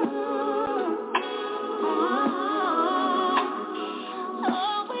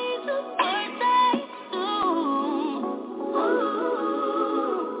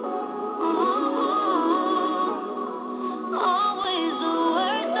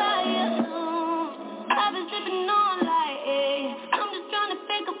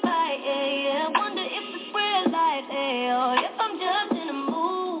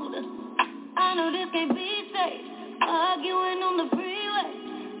 Arguing on the freeway,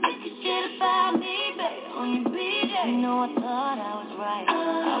 making shit about me, babe, on your B-day. You know I thought I was right,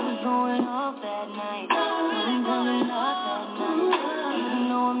 I was going off that night, sometimes I'm not that nice, even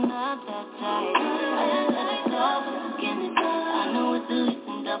though I'm not that tight. I just had to stop at the beginning. I know it's at least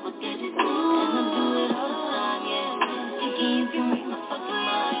in double digits, and I do it all the time, yeah. Thinking you can read my fucking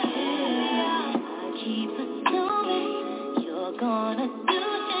mind, yeah. I keep assuming you're gonna do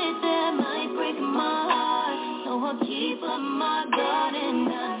shit that might break my heart, so I'll keep up my guard, and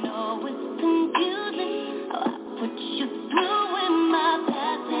I know it's confusing how I put you through with my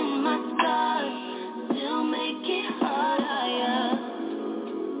past and my scars, still make it harder, yeah.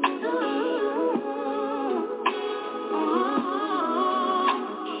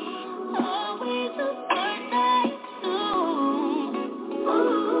 Always the worst I assume.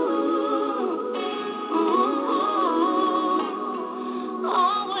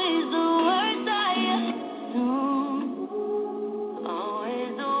 Always the worst I assume.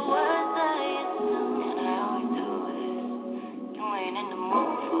 Always the worst I assume. And I always do it. You ain't in the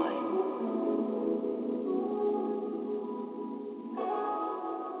mood for it.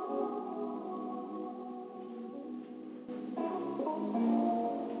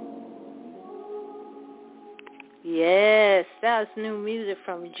 Yes, that's new music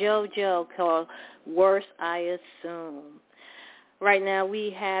from JoJo called Worse I Assume. Right now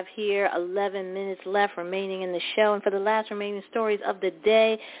we have here 11 minutes left remaining in the show. And for the last remaining stories of the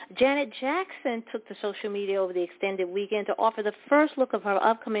day, Janet Jackson took to social media over the extended weekend to offer the first look of her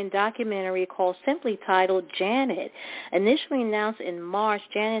upcoming documentary called simply titled Janet. Initially announced in March,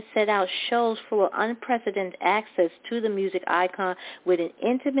 Janet set out shows full of unprecedented access to the music icon with an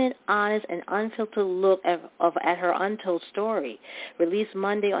intimate, honest, and unfiltered look at her untold story. Released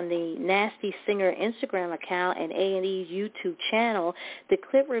Monday on the Nasty Singer Instagram account and A&E's YouTube channel, the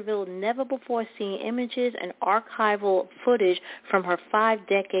clip revealed never-before-seen images and archival footage from her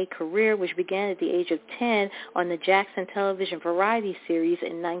 5-decade career, which began at the age of 10 on the Jackson television variety series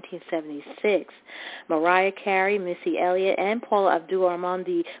in 1976. Mariah Carey, Missy Elliott, and Paula Abdul are among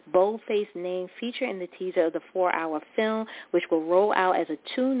the bold-faced names featured in the teaser of the 4-hour film, which will roll out as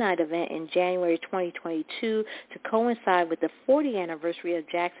a 2-night event in January 2022 to coincide with the 40th anniversary of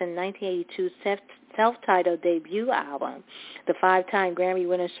Jackson's 1982 self-titled debut album. The 5-time Grammy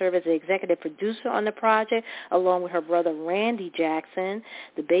winner served as the executive producer on the project, along with her brother Randy Jackson.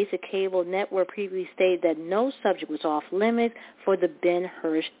 The basic cable network previously stated that no subject was off limits for the Ben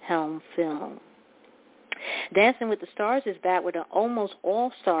Hirsch-helmed film. Dancing with the Stars is back with an almost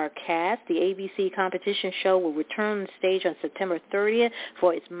all-star cast. The ABC competition show will return on stage on September 30th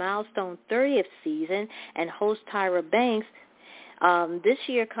for its milestone 30th season, and host Tyra Banks. This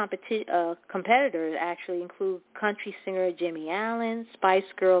year, competitors actually include country singer Jimmy Allen, Spice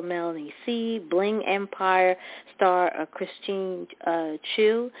Girl Melanie C, Bling Empire star Christine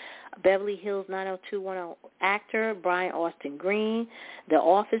Chu, Beverly Hills 90210 actor Brian Austin Green, The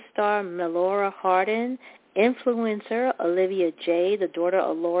Office star Melora Hardin, influencer Olivia Jade, the daughter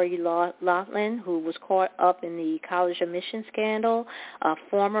of Lori Loughlin, who was caught up in the college admission scandal,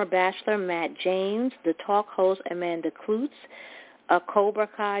 former Bachelor Matt James, the talk host Amanda Klutz, a Cobra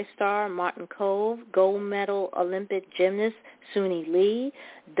Kai star, Martin Kove, gold medal Olympic gymnast Suni Lee,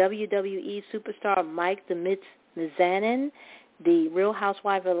 WWE superstar Mike the Mizanin, the Real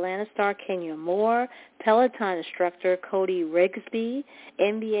Housewives of Atlanta star Kenya Moore, Peloton instructor Cody Rigsby,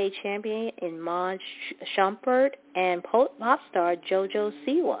 NBA champion Iman Shumpert, and pop star JoJo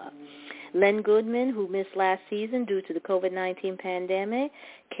Siwa. Len Goodman, who missed last season due to the COVID-19 pandemic,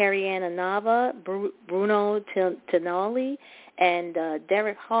 Carrie-Ann Nava, Bruno Tinoli, and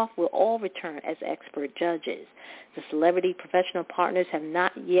Derek Hoff will all return as expert judges. The celebrity professional partners have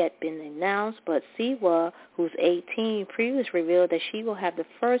not yet been announced, but Siwa, who's 18, previously revealed that she will have the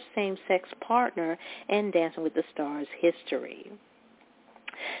first same-sex partner in Dancing with the Stars history.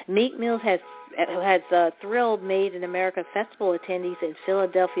 Meek Mill has thrilled Made in America Festival attendees in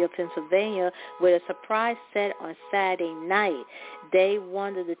Philadelphia, Pennsylvania, with a surprise set on Saturday night. Day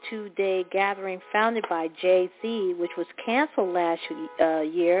one of the 2-day gathering founded by Jay-Z, which was canceled last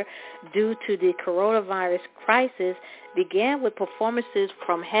year due to the coronavirus crisis, began with performances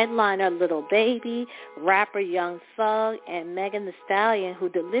from headliner Lil Baby, rapper Young Thug, and Megan Thee Stallion, who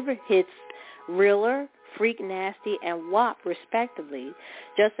delivered hits Realer, Freak Nasty, and WAP, respectively.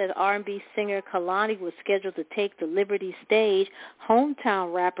 Just as R&B singer Kalani was scheduled to take the Liberty stage,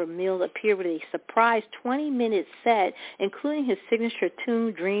 hometown rapper Mills appeared with a surprise 20-minute set, including his signature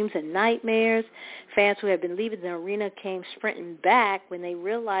tune, Dreams and Nightmares. Fans who had been leaving the arena came sprinting back when they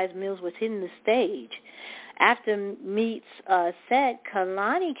realized Mills was hitting the stage. After Meat's set,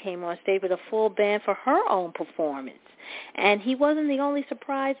 Kalani came on stage with a full band for her own performance. And he wasn't the only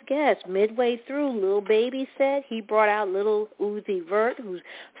surprise guest. Midway through Lil Baby's set, he brought out Lil Uzi Vert, who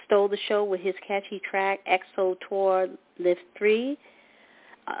stole the show with his catchy track EXO Tour Life 3,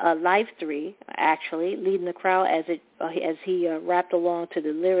 actually, leading the crowd as he rapped along to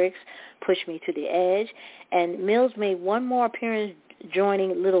the lyrics, Push Me to the Edge. And Mills made one more appearance,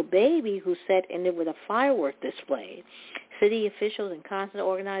 joining Lil Baby, who set ended with a firework display. City officials and concert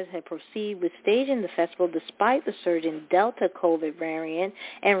organizers had proceeded with staging the festival despite the surge in Delta COVID variant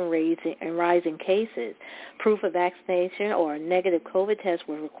and rising cases. Proof of vaccination or a negative COVID test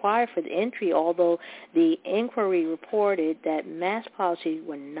was required for the entry, although the inquiry reported that mask policies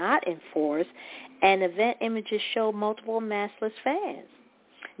were not enforced, and event images showed multiple maskless fans.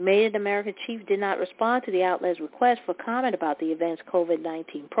 Made in America chief did not respond to the outlet's request for comment about the event's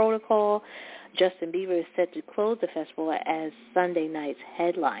COVID-19 protocol. Justin Bieber is set to close the festival as Sunday night's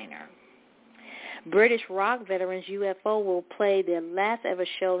headliner. British rock veterans UFO will play their last ever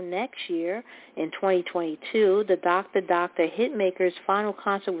show next year in 2022. The Dr. Hitmakers' final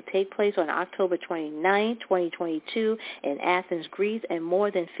concert will take place on October 29, 2022 in Athens, Greece, and more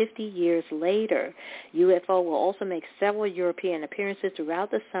than 50 years later. UFO will also make several European appearances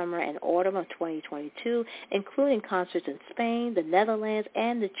throughout the summer and autumn of 2022, including concerts in Spain, the Netherlands,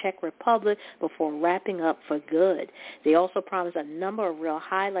 and the Czech Republic before wrapping up for good. They also promise a number of real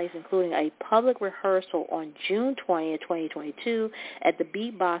highlights, including a public rehearsal on June 20, 2022 at the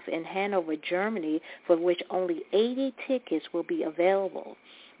Beatbox in Hanover, Germany, for which only 80 tickets will be available.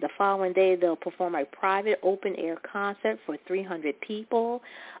 The following day, they'll perform a private open-air concert for 300 people.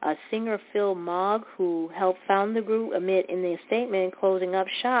 Singer Phil Mogg, who helped found the group, admitted in their statement closing up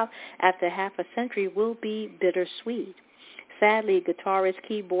shop after half a century will be bittersweet. Sadly, guitarist,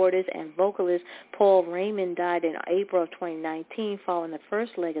 keyboardist, and vocalist Paul Raymond died in April of 2019 following the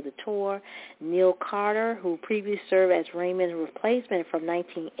first leg of the tour. Neil Carter, who previously served as Raymond's replacement from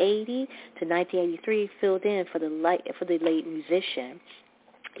 1980 to 1983, filled in for the late musician.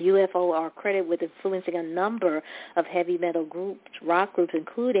 UFO are credited with influencing a number of heavy metal rock groups,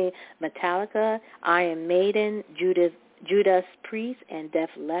 including Metallica, Iron Maiden, Judas Priest, and Def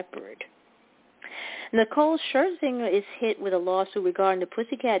Leppard. Nicole Scherzinger is hit with a lawsuit regarding the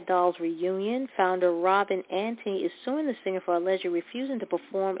Pussycat Dolls reunion. Founder Robin Antony is suing the singer for allegedly refusing to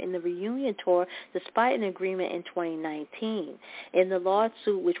perform in the reunion tour despite an agreement in 2019. In the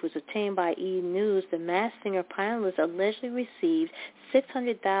lawsuit, which was obtained by E! News, the Masked Singer panelist allegedly received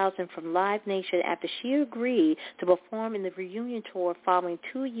 $600,000 from Live Nation after she agreed to perform in the reunion tour following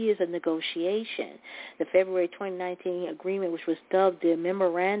 2 years of negotiation. The February 2019 agreement, which was dubbed the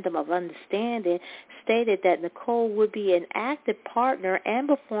Memorandum of Understanding, stated that Nicole would be an active partner and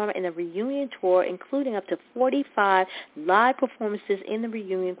perform in a reunion tour, including up to 45 live performances in the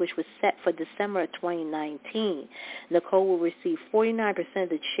reunion, which was set for December of 2019. Nicole will receive 49% of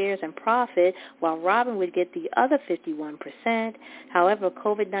the shares and profit, while Robin would get the other 51%. However,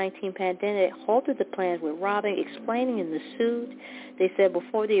 COVID-19 pandemic halted the plans, with Robin explaining in the suit. They said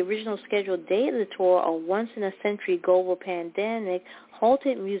before the original scheduled date of the tour, a once-in-a-century global pandemic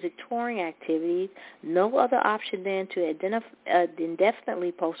halted music touring activities. No other option than to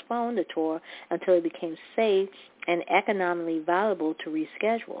indefinitely postpone the tour until it became safe and economically valuable to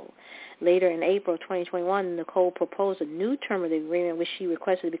reschedule. Later in April 2021, Nicole proposed a new term of the agreement, which she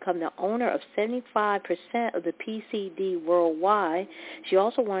requested to become the owner of 75% of the PCD worldwide. She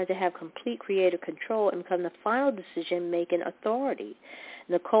also wanted to have complete creative control and become the final decision-making authority.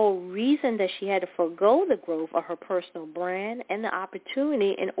 Nicole reasoned that she had to forego the growth of her personal brand and the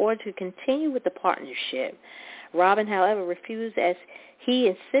opportunity in order to continue with the partnership. Robin, however, refused, as he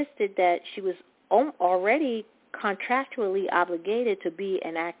insisted that she was already contractually obligated to be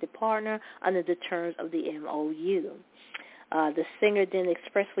an active partner under the terms of the MOU. The singer then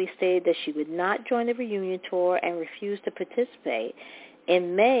expressly stated that she would not join the reunion tour and refused to participate.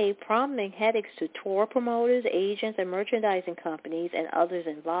 In May, prompting headaches to tour promoters, agents, and merchandising companies and others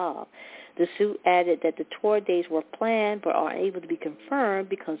involved. The suit added that the tour dates were planned but are unable to be confirmed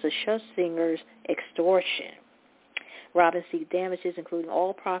because of Scherzinger's extortion. Robin seeks damages, including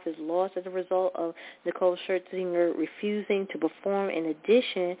all profits lost as a result of Nicole Scherzinger refusing to perform, in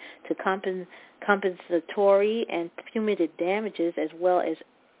addition to compensatory and punitive damages, as well as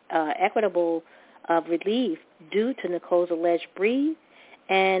equitable relief due to Nicole's alleged breach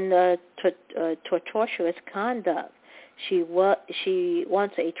and tortuous conduct. She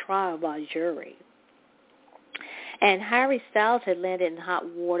wants a trial by jury. And Harry Styles had landed in hot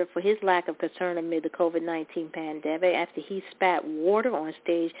water for his lack of concern amid the COVID-19 pandemic after he spat water on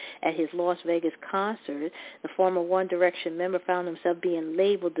stage at his Las Vegas concert. The former One Direction member found himself being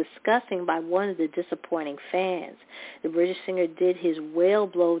labeled disgusting by one of the disappointing fans. The British singer did his whale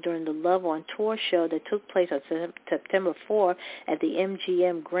blow during the Love on Tour show that took place on September 4th at the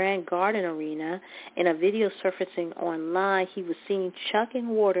MGM Grand Garden Arena. In a video surfacing online, he was seen chucking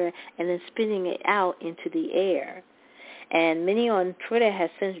water and then spitting it out into the air. And many on Twitter have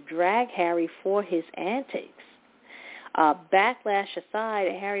since dragged Harry for his antics. Backlash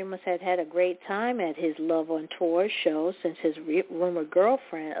aside, Harry must have had a great time at his Love on Tour show since his rumored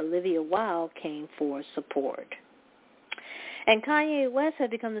girlfriend, Olivia Wilde, came for support. And Kanye West has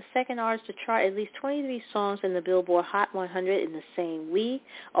become the second artist to chart at least 23 songs in the Billboard Hot 100 in the same week.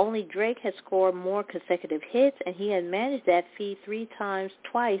 Only Drake has scored more consecutive hits, and he had managed that feat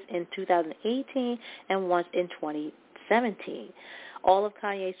twice in 2018 and once in 2017. All of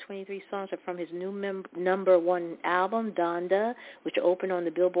Kanye's 23 songs are from his new number one album, Donda, which opened on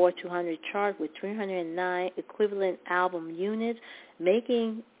the Billboard 200 chart with 309 equivalent album units.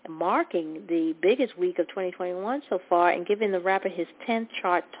 marking the biggest week of 2021 so far and giving the rapper his 10th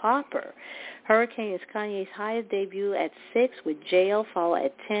chart topper. Hurricane is Kanye's highest debut at 6, with Jail followed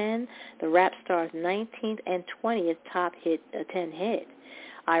at 10, the rap star's 19th and 20th top 10 hit.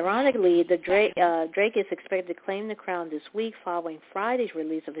 Ironically, Drake is expected to claim the crown this week following Friday's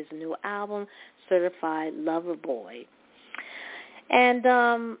release of his new album, Certified Lover Boy. And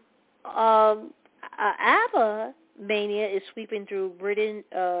ABBA mania is sweeping through Britain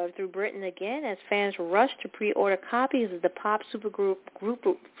again as fans rush to pre-order copies of the pop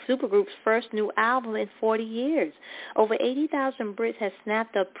supergroup's first new album in 40 years. Over 80,000 Brits have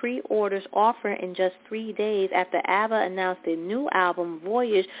snapped up pre-orders offer in just 3 days after ABBA announced their new album,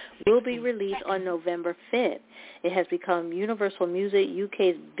 Voyage, will be released on November 5th. It has become Universal Music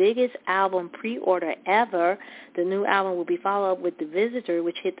UK's biggest album pre-order ever. The new album will be followed up with The Visitor,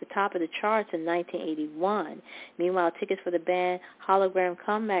 which hit the top of the charts in 1981. Meanwhile, tickets for the band Hologram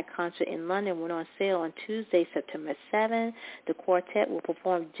Comeback concert in London went on sale on Tuesday, September 7. The quartet will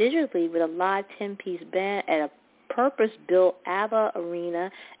perform digitally with a live 10-piece band at a purpose-built ABBA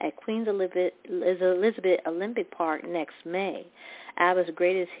arena at Queen Elizabeth Olympic Park next May. ABBA's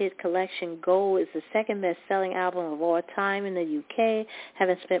greatest hit collection, Gold, is the second best-selling album of all time in the UK,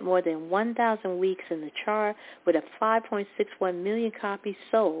 having spent more than 1,000 weeks in the chart with a 5.61 million copies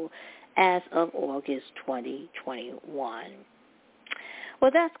sold as of August 2021.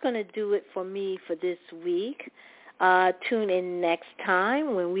 Well, that's going to do it for me for this week. Tune in next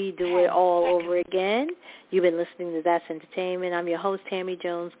time when we do it all over again. You've been listening to That's Entertainment. I'm your host, Tammy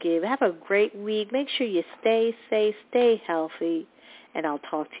Jones Gibb. Have a great week. Make sure you stay safe, stay healthy, and I'll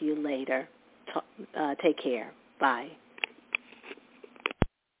talk to you later. Take care. Bye.